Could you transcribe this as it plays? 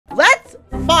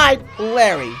find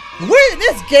Larry. In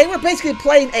this game, we're basically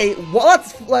playing a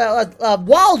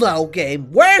Waldo game.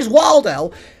 Where's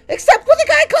Waldo? Except with a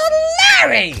guy called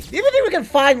Larry. Even if we can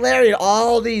find Larry in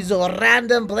all these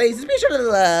random places, be sure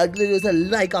to give us a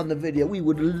like on the video. We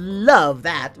would love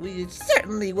that. We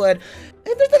certainly would.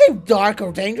 If there's nothing dark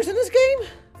or dangerous in this game,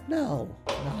 no,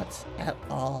 not at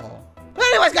all. But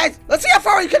anyways, guys, let's see how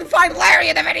far we can find Larry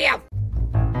in the video.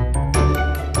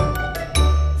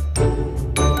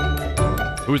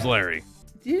 Who's Larry?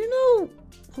 Do you know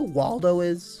who Waldo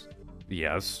is?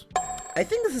 Yes. I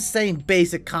think it's the same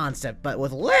basic concept, but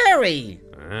with Larry.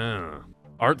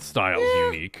 Art style's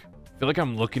unique. I feel like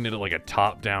I'm looking at it like a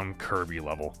top-down Kirby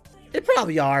level. It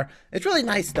probably are. It's really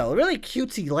nice though. Really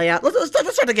cutesy layout. Let's start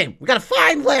the game. We gotta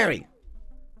find Larry.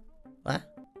 What?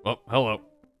 Oh, hello.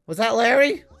 Was that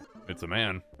Larry? It's a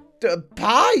man.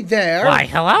 Hi there. Why,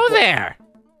 hello there.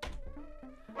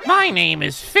 My name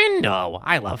is Findo.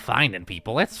 I love finding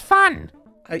people. It's fun.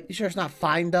 Are you sure it's not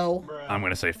Findo? I'm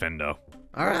gonna say Fendo.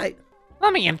 All right.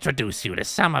 Let me introduce you to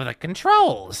some of the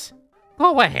controls.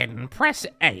 Go ahead and press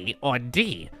A or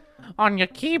D on your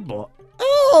keyboard.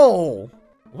 Oh!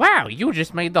 Wow, you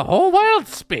just made the whole world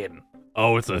spin.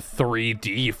 Oh, it's a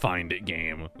 3D Find It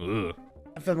game. Ugh.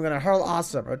 If I'm gonna hurl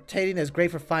awesome. Rotating is great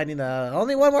for finding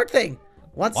only one more thing.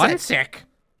 One sec.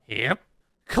 Yep.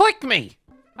 Click me.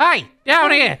 Hi,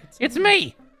 down here. It's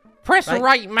me. Press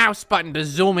right mouse button to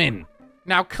zoom in.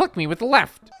 Now click me with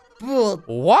left.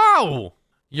 Wow.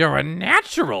 You're a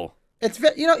natural. It's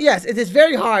yes, it is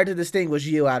very hard to distinguish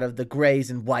you out of the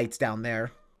grays and whites down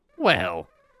there. Well,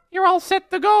 you're all set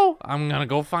to go. I'm gonna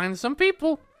go find some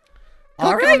people.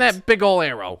 All click right. on that big ol'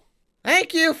 arrow.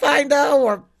 Thank you, Findo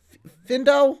or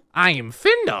Findo. I am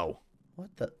Findo. What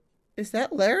the? Is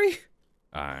that Larry?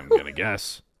 I'm gonna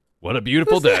guess. What a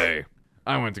beautiful day.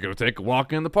 I went to go take a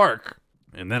walk in the park,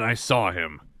 and then I saw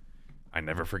him. I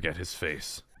never forget his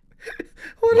face.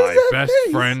 What My is that best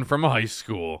face? friend from high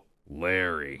school,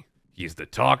 Larry. He's the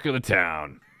talk of the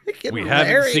town. We Larry.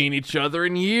 haven't seen each other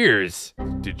in years.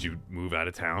 Did you move out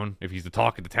of town? If he's the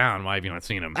talk of the town, why have you not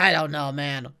seen him? I don't know,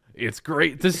 man. It's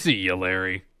great to see you,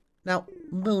 Larry. Now,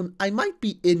 Moon, I might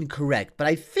be incorrect, but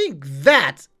I think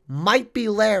that might be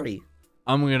Larry.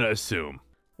 I'm gonna assume.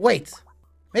 Wait,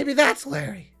 maybe that's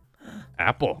Larry.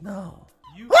 Apple. No.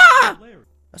 Ah!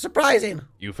 Surprising.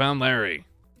 You found Larry.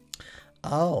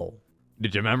 Oh.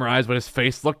 Did you memorize what his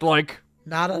face looked like?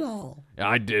 Not at all.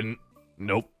 I didn't.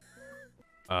 Nope.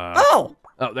 Oh!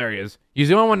 Oh, there he is. He's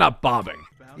the only one not bobbing.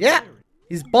 Yeah.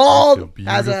 He's bald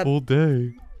as a... Beautiful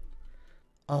day.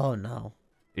 Oh, no.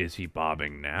 Is he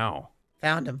bobbing now?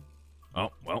 Found him. Oh,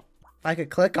 well. If I could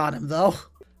click on him, though.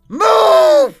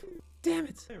 Move! Damn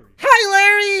it. Hi,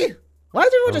 Larry! Why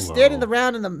is everyone just standing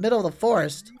around in the middle of the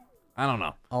forest? I don't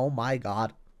know. Oh, my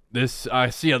God. I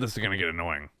see how this is gonna get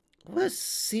annoying. What a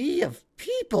sea of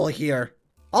people here.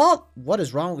 Oh, what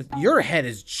is wrong with your head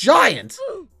is giant.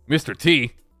 Mr.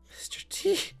 T. Mr.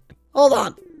 T. Hold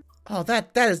on. Oh,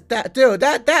 that dude,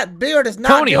 that beard is not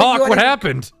Tony doing Hawk, you what any-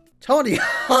 happened? Tony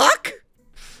Hawk?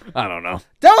 I don't know.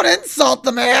 Don't insult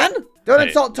the man. Don't Hey,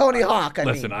 insult Tony Hawk,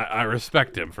 Listen, I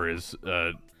respect him for his,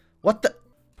 What the?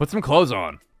 put some clothes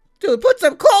on. Dude, put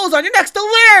some clothes on. You're next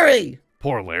to Larry.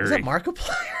 Poor Larry. Is that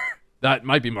Markiplier? That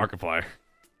might be Markiplier.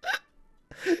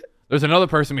 There's another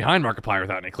person behind Markiplier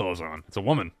without any clothes on. It's a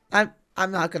woman. I'm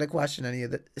not gonna question any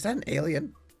of that. Is that an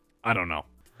alien? I don't know.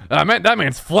 That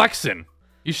man's flexing.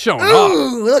 He's showing off.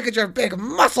 Ooh, look at your big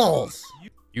muscles.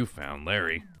 You found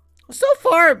Larry. So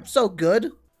far, so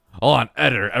good. Hold on,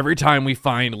 editor. Every time we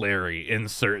find Larry,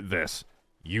 insert this.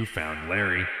 You found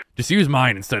Larry. Just use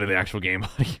mine instead of the actual game.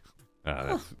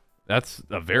 That's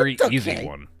a very easy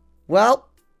one. Well,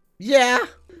 yeah.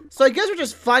 So I guess we're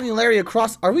just finding Larry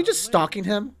across. Are we just stalking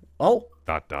him? Oh. ...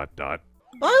 Bye,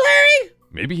 Larry?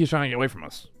 Maybe he's trying to get away from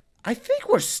us. I think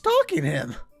we're stalking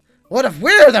him. What if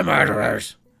we're the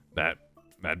murderers?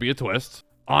 That'd be a twist.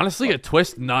 Honestly, a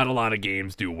twist not a lot of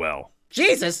games do well.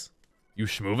 Jesus. You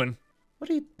schmoovin'? What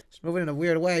are you... Just moving in a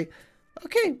weird way.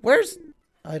 Okay, where's...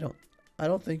 I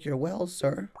don't think you're well,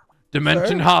 sir.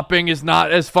 Dimension hopping is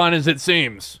not as fun as it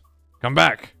seems. Come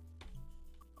back.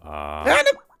 Found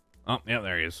him. Oh, yeah,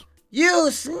 there he is.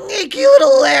 You sneaky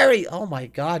little Larry. Oh my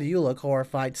God, you look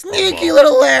horrified. Sneaky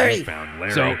little Larry. I found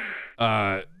Larry.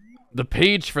 So, the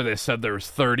page for this said there was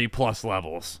 30+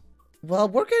 levels. Well,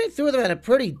 we're getting through them at a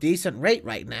pretty decent rate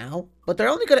right now, but they're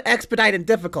only going to expedite in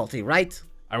difficulty, right?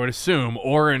 I would assume,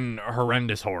 or in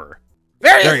horrendous horror.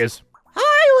 There he is.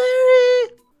 Hi,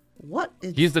 Larry. What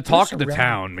is... He's the talk of the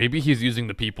town. Maybe he's using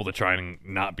the people to try and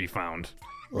not be found.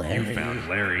 Larry. You found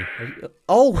Larry.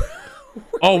 Oh.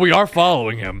 Oh, we are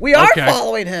following him. We are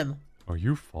following him. Are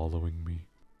you following me?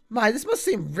 My, this must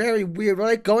seem very weird. We're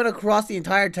like going across the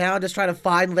entire town just trying to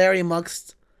find Larry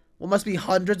amongst what must be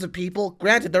hundreds of people.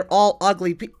 Granted, they're all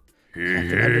ugly people.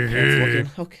 Okay.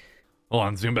 Hold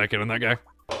on, zoom back in on that guy.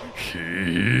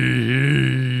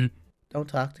 Don't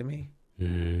talk to me.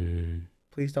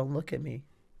 Please don't look at me.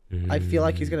 I feel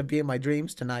like he's gonna be in my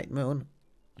dreams tonight, Moon.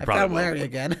 I found Larry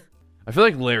again. I feel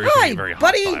like Larry's gonna be very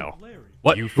hostile.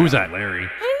 What? Who's that? Larry.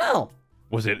 I don't know.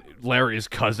 Was it Larry's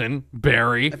cousin,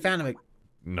 Barry? I found him.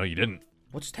 No, you didn't.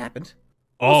 What just happened?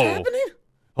 Oh. What's happening?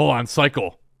 Hold on,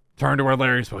 cycle. Turn to where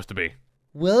Larry's supposed to be.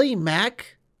 Willie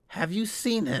Mack? Have you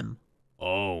seen him?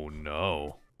 Oh,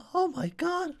 no. Oh my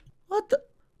god. What the?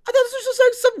 I thought this was just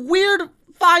like some weird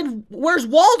find Where's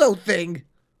Waldo thing.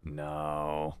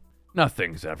 No.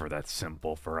 Nothing's ever that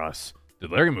simple for us.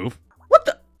 Did Larry move? What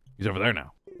the? He's over there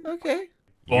now. Okay.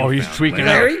 Oh, he's tweaking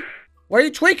Larry? out. Where are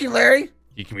you tweaking, Larry?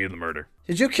 He committed the murder.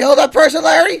 Did you kill that person,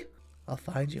 Larry? I'll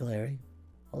find you, Larry.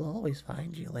 I'll always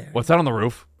find you, Larry. What's that on the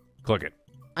roof? Click it.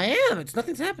 I am.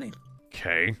 Nothing's happening.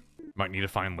 Okay. Might need to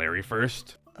find Larry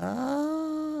first.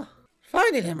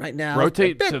 Finding him right now.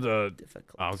 Rotate to the...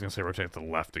 difficult. I was going to say rotate to the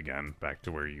left again. Back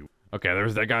to where you... Okay, there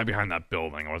was that guy behind that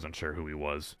building. I wasn't sure who he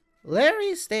was.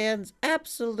 Larry stands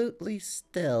absolutely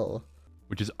still.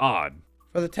 Which is odd.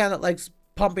 For the town that likes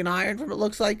pumping iron from it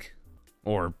looks like.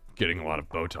 Or getting a lot of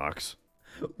Botox.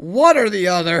 One or the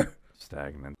other.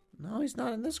 Stagnant. No, he's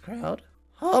not in this crowd.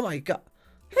 Oh my god.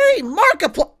 Hey,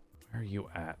 Markiplier! Where are you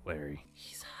at, Larry?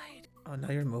 He's hiding. Oh, now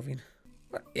you're moving.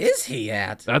 Where is he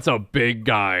at? That's a big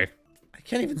guy. I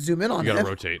can't even zoom in on You him. gotta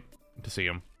rotate to see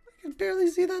him. I can barely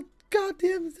see that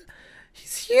goddamn...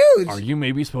 He's huge. Are you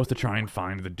maybe supposed to try and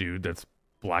find the dude that's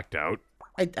blacked out?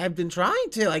 I've been trying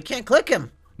to. I can't click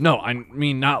him. No, I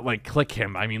mean not like click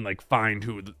him. I mean like find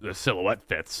who the silhouette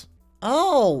fits.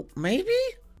 Oh, maybe?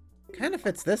 Kind of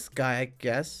fits this guy, I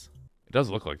guess. It does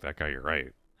look like that guy, you're right.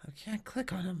 I can't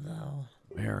click on him, though.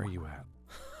 Where are you at?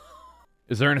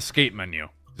 Is there an escape menu?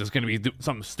 Is this going to be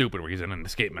something stupid where he's in an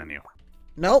escape menu?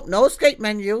 Nope, no escape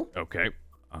menu. Okay.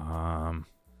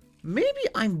 Maybe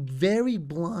I'm very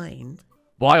blind.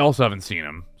 Well, I also haven't seen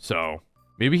him, so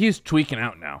maybe he's tweaking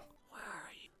out now.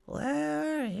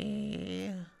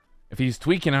 Larry. If he's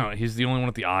tweaking out, he's the only one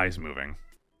with the eyes moving.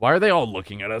 Why are they all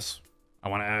looking at us? I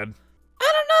want to add.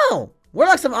 I don't know. We're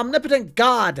like some omnipotent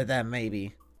god to them,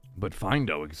 maybe. But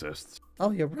Findo exists. Oh,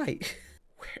 you're right.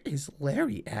 Where is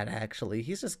Larry at, actually?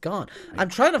 He's just gone. I'm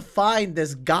trying to find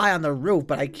this guy on the roof,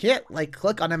 but I can't, like,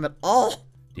 click on him at all. Do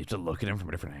you have to look at him from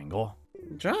a different angle?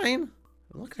 I'm trying.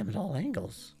 Look at him at all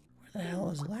angles. Where the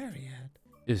hell is Larry at?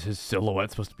 Is his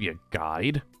silhouette supposed to be a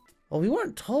guide? Well, we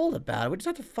weren't told about it. We just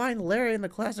have to find Larry in the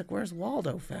classic Where's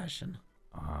Waldo fashion.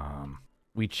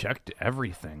 We checked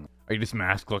everything. Are you just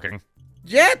mask looking?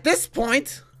 Yeah, at this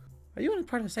point. Are you in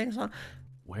part of the same song?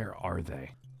 Where are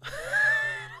they?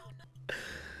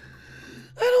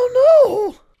 I don't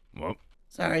know. Well,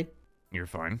 Sorry. you're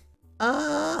fine.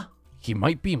 But He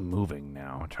might be moving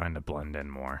now, trying to blend in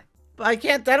more. I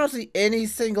don't see any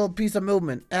single piece of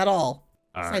movement at all.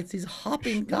 Besides these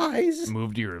hopping guys.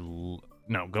 Move to your...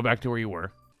 No, go back to where you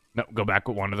were. No, go back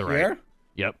one to the right. Here?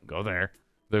 Yep, go there.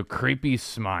 The creepy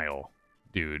smile,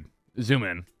 dude. Zoom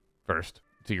in first.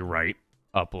 To your right.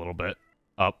 Up a little bit.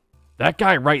 Up. That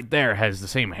guy right there has the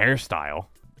same hairstyle.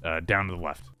 Down to the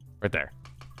left. Right there.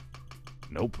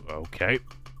 Nope. Okay.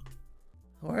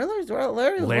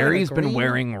 Larry's been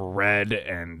wearing red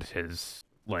and his,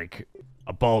 like,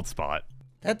 a bald spot.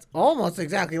 That's almost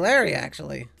exactly Larry,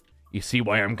 actually. You see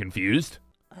why I'm confused?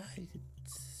 I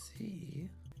see.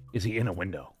 Is he in a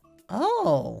window?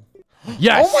 Oh.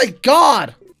 Yes! Oh my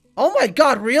god! Oh my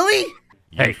god, really?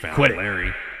 Hey, quit it.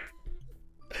 Larry.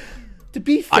 To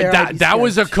be fair, that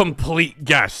was a complete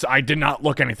guess. I did not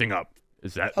look anything up.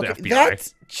 Is that the FBI?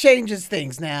 That changes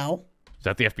things now. Is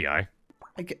that the FBI?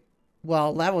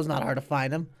 Well, that was not hard to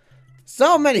find him.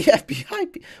 So many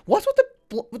FBI. What's with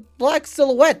the black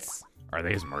silhouettes? Are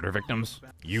they his murder victims?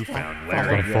 You found Don't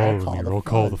Larry. follow me or I'll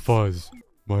call the fuzz.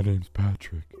 My name's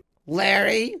Patrick.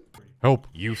 Larry? Help.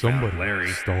 You Somebody. found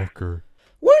Larry. Stalker.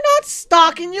 We're not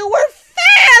stalking you. We're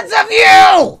fans of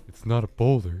you! It's not a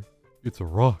boulder. It's a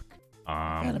rock.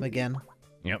 Found him again.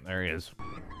 Yep, there he is.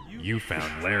 You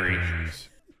found Larry.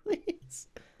 Please.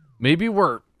 Maybe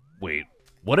we're... Wait.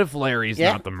 What if Larry's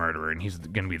Yeah? not the murderer and he's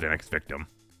gonna be the next victim?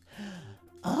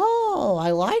 Oh,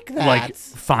 I like that. Like,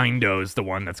 Findo's the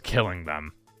one that's killing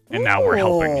them. And now we're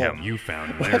helping him. You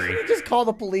found Why didn't Larry. you just call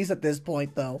the police at this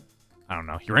point, though? I don't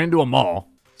know. He ran into a mall.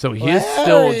 So he is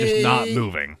still just not Larry!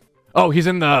 moving. Oh, he's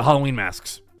in the Halloween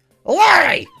masks.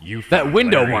 Larry! That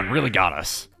window one really got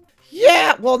us.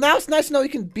 Yeah, well, now it's nice to know you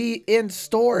can be in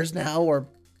stores now, or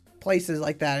places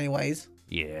like that anyways.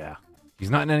 Yeah. He's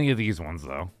not in any of these ones,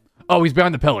 though. Oh, he's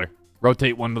behind the pillar.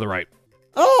 Rotate one to the right.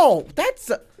 Oh, that's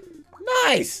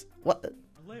nice. What?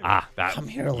 Ah, that. Come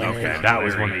here, Larry. Okay, that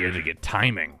was one that you had to get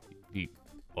timing.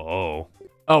 Oh,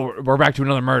 we're back to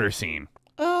another murder scene.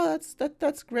 Oh,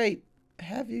 that's great.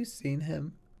 Have you seen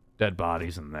him? Dead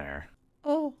bodies in there.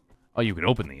 Oh, Oh, you can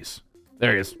open these.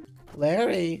 There he is.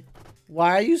 Larry.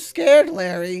 Why are you scared,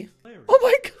 Larry? Oh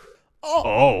my God. Oh.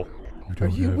 Oh. You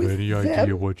don't you have with any them?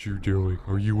 idea what you're doing.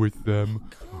 Are you with them?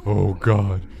 Oh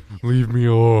God, leave me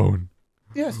alone.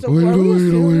 Yeah, so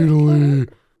Leedle,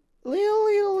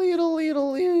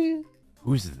 leedle, Lee.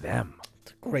 Who's them?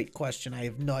 It's a great question. I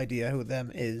have no idea who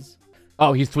them is.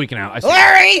 Oh, he's tweaking out. I see.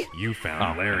 Larry! You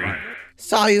found Larry.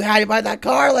 Saw you hiding by that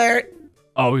car, Larry.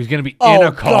 Oh, he's gonna be Oh, in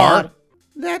a car? God.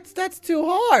 That's too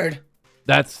hard.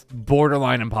 That's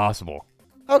borderline impossible.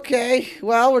 Okay,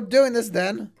 well, we're doing this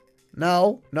then.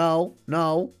 No.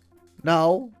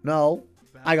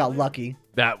 I got lucky.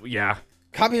 Yeah.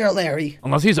 Come here, Larry.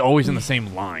 Unless he's always in the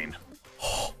same line.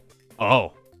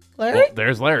 Oh. Larry? Well,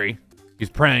 there's Larry. He's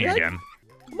praying Larry? again.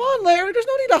 Come on, Larry. There's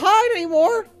no need to hide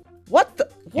anymore.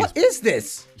 What is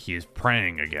this? He's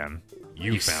praying again.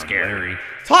 You found Larry.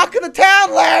 Talk of the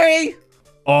town, Larry.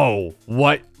 Oh,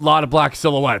 what lot of black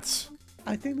silhouettes.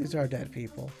 I think these are dead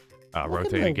people. Look in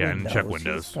Rotate the again. Check He's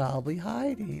windows. probably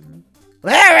hiding.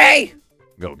 Larry!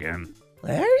 Go again.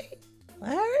 Larry?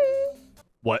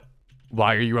 What?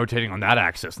 Why are you rotating on that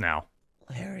axis now?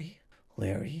 Larry.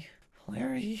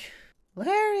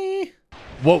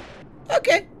 Whoa.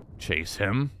 Okay. Chase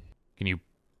him. Can you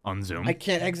unzoom? I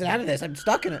can't exit out of this. I'm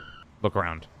stuck in it. Look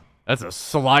around. That's a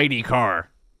slidey car.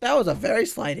 That was a very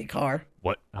slidey car.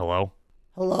 What? Hello?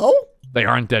 Hello? They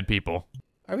aren't dead people.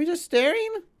 Are we just staring?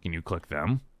 Can you click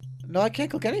them? No, I can't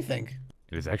click anything.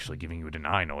 It is actually giving you a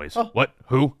deny noise. Oh. What?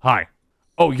 Who? Hi.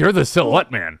 Oh, you're the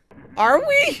silhouette man. Are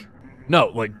we? No,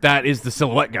 like, that is the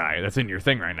silhouette guy that's in your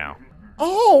thing right now.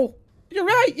 Oh, you're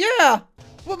right. Yeah.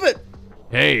 But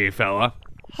Hey, fella.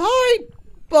 hi,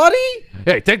 buddy.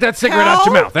 Hey, take that cigarette out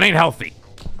your Ow. mouth. That ain't healthy.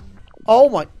 Oh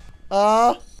my.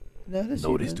 Notice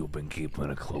Noticed you you've been keeping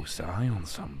a close eye on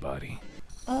somebody.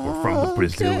 did. We're from the Okay.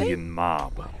 Brazilian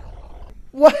mob.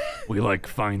 What? We like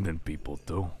finding people,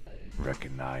 too.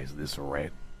 Recognize this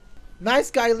rat?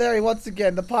 Nice guy Larry once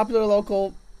again, the popular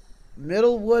local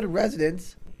Middlewood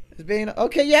resident is being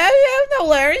okay. Yeah, no,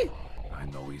 Larry. I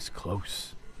know he's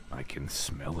close. I can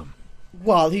smell him.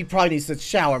 Well, he probably needs to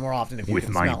shower more often if you With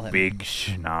can my smell him. big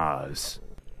schnoz.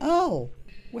 Oh,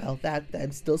 well,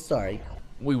 I'm still sorry.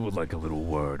 We would like a little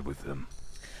word with him.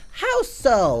 How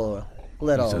so, He's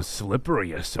little a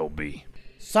slippery SOB.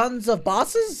 sons of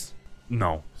bosses?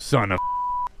 No, son of.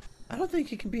 I don't think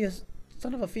he can be a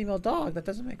son of a female dog. That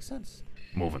doesn't make sense.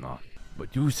 Moving on.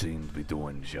 But you seem to be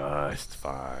doing just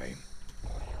fine.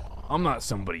 I'm not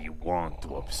somebody you want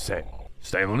to upset.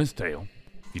 Stay on his tail.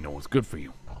 You know what's good for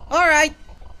you. All right.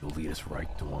 You'll lead us right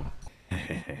to him.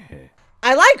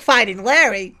 I like fighting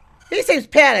Larry. He seems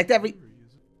panicked every...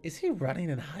 Is he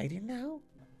running and hiding now?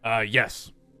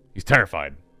 Yes. He's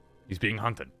terrified. He's being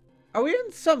hunted. Are we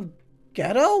in some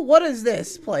ghetto? What is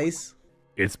this place?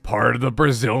 It's part of the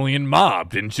Brazilian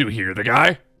mob. Didn't you hear the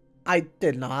guy? I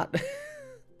did not.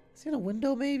 Is he in a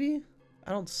window, maybe?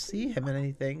 I don't see him in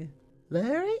anything.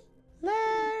 Larry?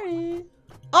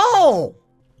 Oh!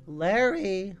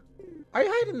 Larry. Are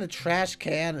you hiding in the trash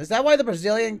can? Is that why the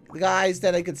Brazilian guys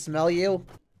said they could smell you?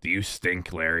 Do you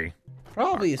stink, Larry?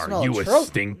 Probably you smell Are you a a trophy.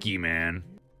 stinky man?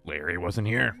 Larry wasn't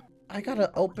here. I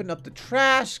gotta open up the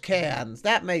trash cans.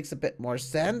 That makes a bit more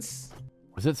sense.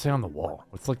 What does it say on the wall?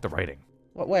 What's like the writing?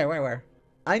 What? Where?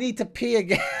 I need to pee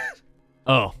again.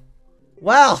 Oh,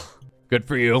 Well, good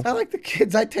for you. sound like the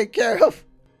kids I take care of.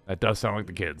 That does sound like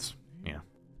the kids. Yeah.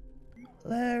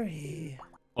 Larry.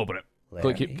 Open it.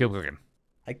 Larry. Keep clicking.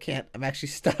 I can't. I'm actually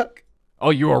stuck. Oh,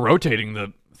 you are rotating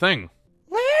the thing.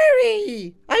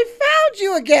 Larry! I found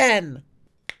you again!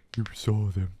 You saw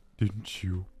them, didn't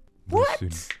you? What?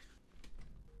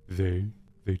 Listen,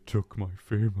 they took my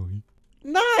family.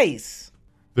 Nice!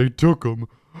 They took them.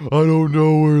 I don't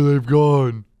know where they've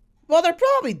gone. Well, they're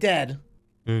probably dead.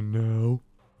 And now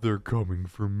they're coming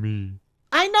for me.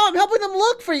 I know, I'm helping them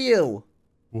look for you.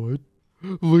 What?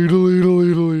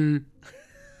 Lee.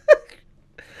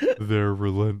 They're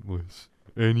relentless.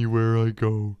 Anywhere I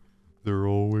go, they're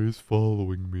always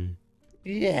following me.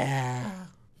 Yeah.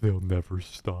 They'll never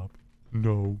stop.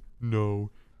 No.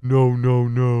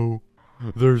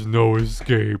 There's no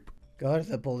escape. Go to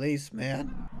the police,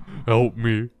 man. Help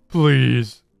me,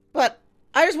 please. But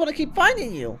I just want to keep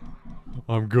finding you.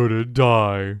 I'm gonna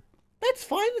die. That's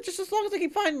fine, just as long as I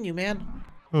keep finding you, man.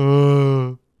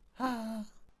 Uh, Ah.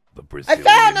 The I Brazilian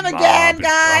found him again, mob is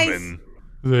guys! coming.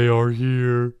 They are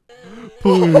here.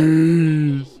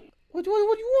 Please. What do you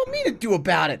want me to do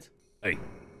about it? Hey,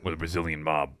 we're the Brazilian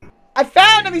mob. I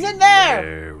found him! He's in there!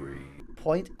 Larry,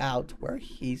 Point out where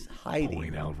he's hiding.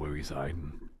 point out where he's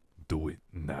hiding. Do it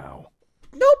now.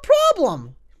 No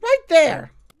problem. Right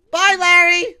there. Bye,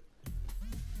 Larry.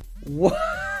 What?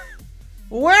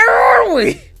 Where are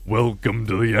we? Welcome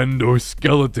to the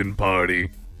endoskeleton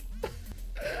party.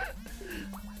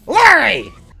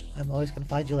 Larry! I'm always gonna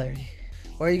find you, Larry.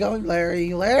 Where are you going,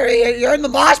 Larry? Larry, you're in the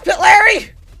mosh pit, Larry?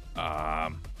 Is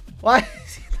Why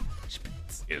is he in the mosh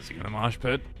pit? he in a mosh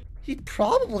pit? He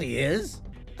probably is.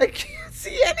 I can't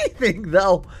see anything,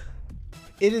 though.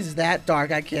 It is that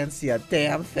dark, I can't see a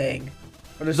damn thing.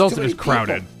 But It's there's also too many just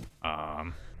crowded.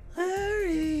 people.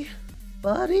 Larry,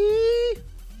 buddy.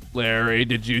 Larry,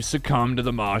 did you succumb to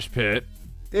the mosh pit?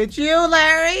 Did you,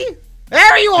 Larry?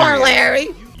 There you are, Larry.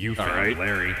 You found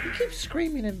Larry. He keeps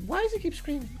screaming, and why does he keep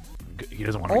screaming? He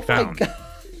doesn't want to Oh be found. my god.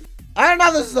 I don't know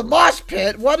if this is a mosh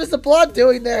pit. What is the blood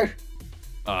doing there?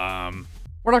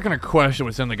 We're not gonna question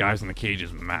what's in the guys in the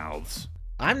cage's mouths.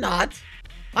 I'm not.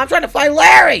 I'm trying to find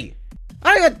Larry.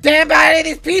 I don't give a damn about any of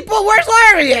these people. Where's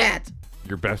Larry at?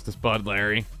 Your bestest bud,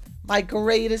 Larry. My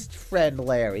greatest friend,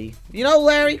 Larry. You know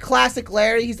Larry? Classic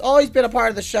Larry. He's always been a part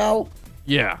of the show.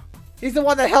 Yeah. He's the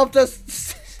one that helped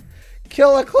us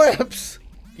kill Eclipse.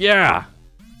 Yeah.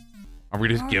 Are we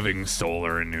just giving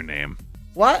Solar a new name?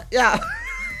 What? Yeah.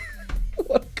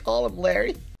 What? Call him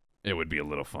Larry? It would be a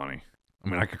little funny. I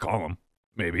mean, I could call him.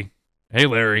 Maybe. Hey,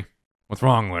 Larry. What's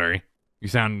wrong, Larry? You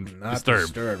sound Not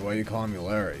disturbed. Why are you calling me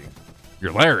Larry?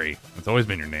 You're Larry. It's always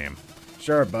been your name.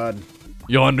 Sure, bud.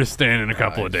 You'll understand in a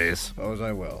couple of I days. suppose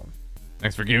I will.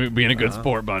 Thanks for being a good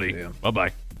sport, buddy. Yeah.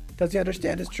 Bye-bye. Does he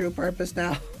understand his true purpose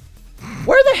now?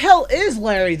 Where the hell is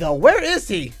Larry, though? Where is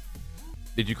he?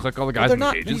 Did you click all the guys They're in the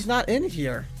not. cages? He's not in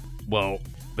here. Well,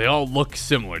 they all look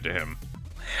similar to him.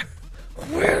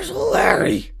 Where's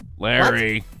Larry?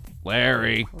 Larry.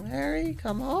 Larry. Larry,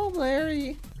 come home,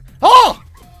 Larry. Oh!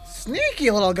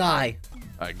 Sneaky little guy.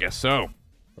 I guess so.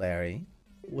 Larry,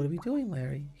 what are we doing,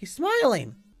 Larry? He's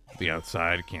smiling. The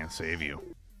outside can't save you.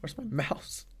 Where's my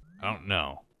mouse? I don't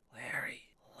know.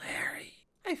 Larry,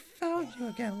 I found you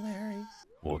again, Larry.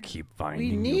 We'll keep We finding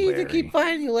you, need Larry. to keep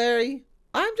finding you, Larry.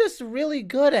 I'm just really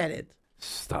good at it.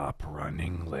 Stop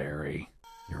running, Larry.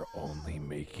 You're only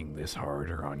making this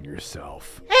harder on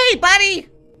yourself. Hey, buddy!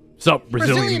 Sup,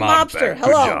 Brazilian mob mobster, back.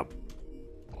 hello. Good job.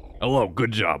 Hello,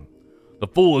 good job. The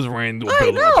fool has ran into a I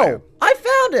building. up know. there. I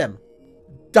found him.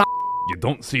 You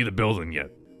don't see the building yet.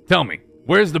 Tell me,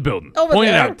 where's the building? Over Point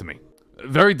it there. out to me.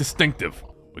 Very distinctive.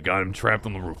 We got him trapped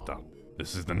on the rooftop.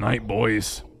 This is the night,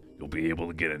 boys. You'll be able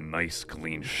to get a nice,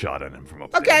 clean shot at him from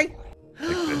up there. Okay.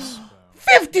 Like this.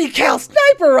 50 cal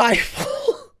sniper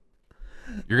rifle.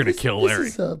 You're gonna kill Larry.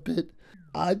 This is a bit.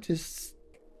 I'm just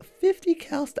 50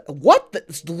 cal. What?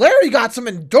 Larry got some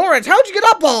endurance. How'd you get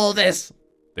up all of this?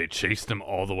 They chased him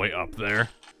all the way up there.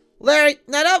 Larry,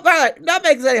 no, that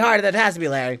makes it any harder than it has to be,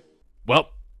 Larry. Well,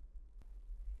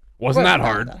 wasn't that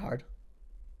hard. Not that hard.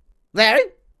 Larry,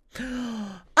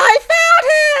 I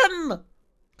found him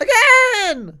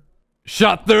again.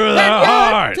 Shot through the Then you're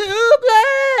heart. to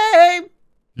blame.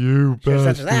 You Should've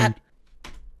censored bastard. that.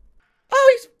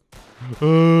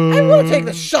 Oh, I will take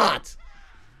the shot.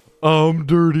 I'm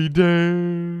Dirty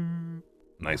Dan.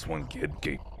 Nice one, kid.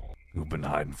 Kate, you've been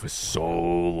hiding for so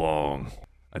long.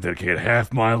 I dedicated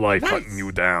half my life Nice. hunting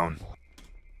you down.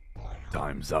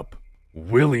 Time's up.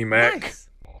 Willie Mac. Nice.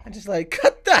 I just like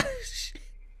cut that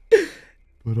shit.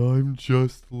 But I'm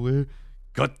just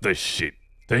Cut the shit.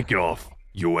 Take it off,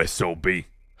 USOB.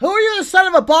 Who are you the son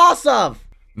of a boss of?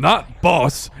 Not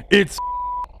boss, it's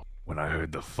when I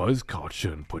heard the fuzz caught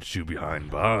you and put you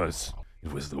behind bars.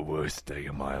 It was the worst day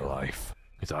of my life,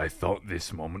 because I thought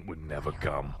this moment would never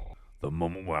come. The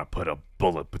moment where I put a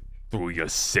bullet through your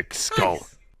sick skull.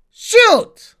 Nice.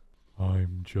 Shoot!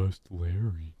 I'm just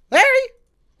Larry. Larry!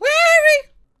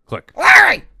 Larry! Click.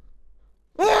 Larry!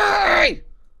 Larry!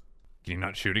 Can you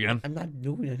not shoot again? I'm not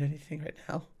doing anything right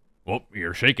now. Well,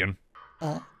 you're shaking.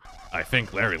 Uh, I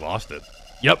think Larry lost it.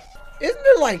 Yep. isn't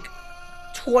there like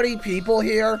 20 people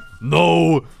here?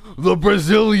 No, the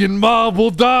Brazilian mob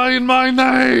will die in my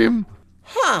name.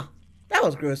 Huh. That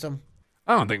was gruesome.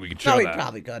 I don't think we can show No, we that.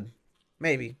 probably could.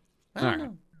 Maybe. I don't Alright.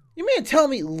 know. You mean to tell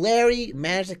me Larry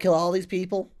managed to kill all these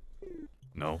people?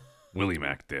 No, Willie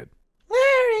Mac did.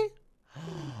 Larry!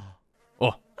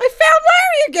 Oh, I found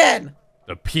Larry again!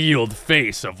 the peeled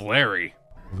face of Larry.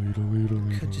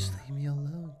 Could just leave me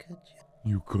alone, could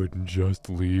you? You couldn't just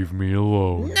leave me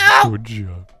alone, No! could you?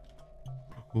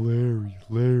 Larry,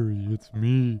 it's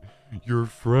me, your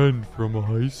friend from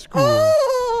high school.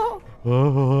 Oh!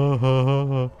 Ha ha ha ha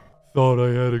ha. Thought I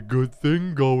had a good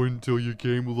thing going till you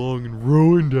came along and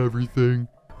ruined everything.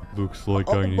 Looks like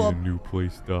I need a new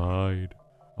place to hide.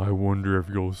 I wonder if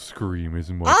you'll scream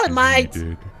as much as might. you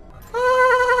did.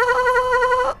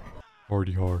 Ah!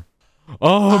 Hardy har.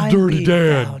 I'm Dirty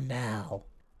Dan. Down now.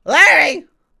 Larry!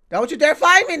 Don't you dare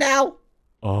find me now!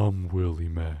 I'm Willie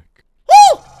Mac.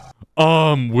 Woo!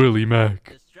 I'm Willie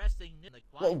Mac.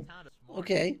 Whoa.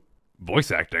 Okay.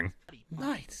 Voice acting.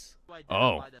 Nice.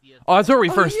 Oh, that's where we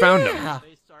first found yeah. him.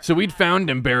 So we'd found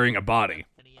him burying a body.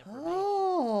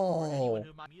 Oh.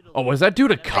 Oh, was that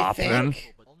dude a cop then?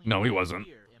 think. No, he wasn't.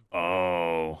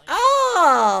 Oh,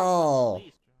 Oh!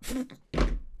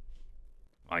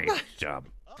 nice job.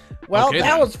 Well, Okay,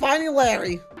 that then. was finding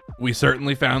Larry. We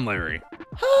certainly found Larry.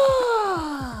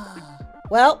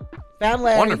 Well, found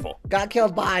Larry. Wonderful. Got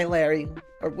killed by Larry.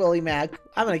 Or Willie Mac.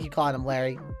 I'm gonna keep calling him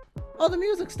Larry. Oh, the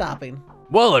music's stopping.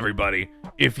 Well, everybody,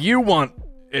 if you want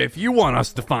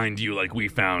us to find you like we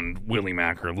found Willie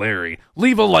Mac or Larry,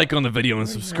 leave a like on the video and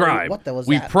subscribe. What the was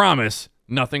we that? promise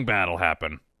nothing bad will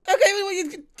happen.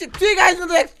 Okay, see you guys in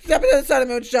the next episode of the Sun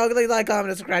and Moon Show. Leave a like, comment,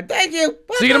 and subscribe. Thank you.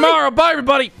 See you Bye-bye. tomorrow. Bye,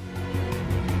 everybody.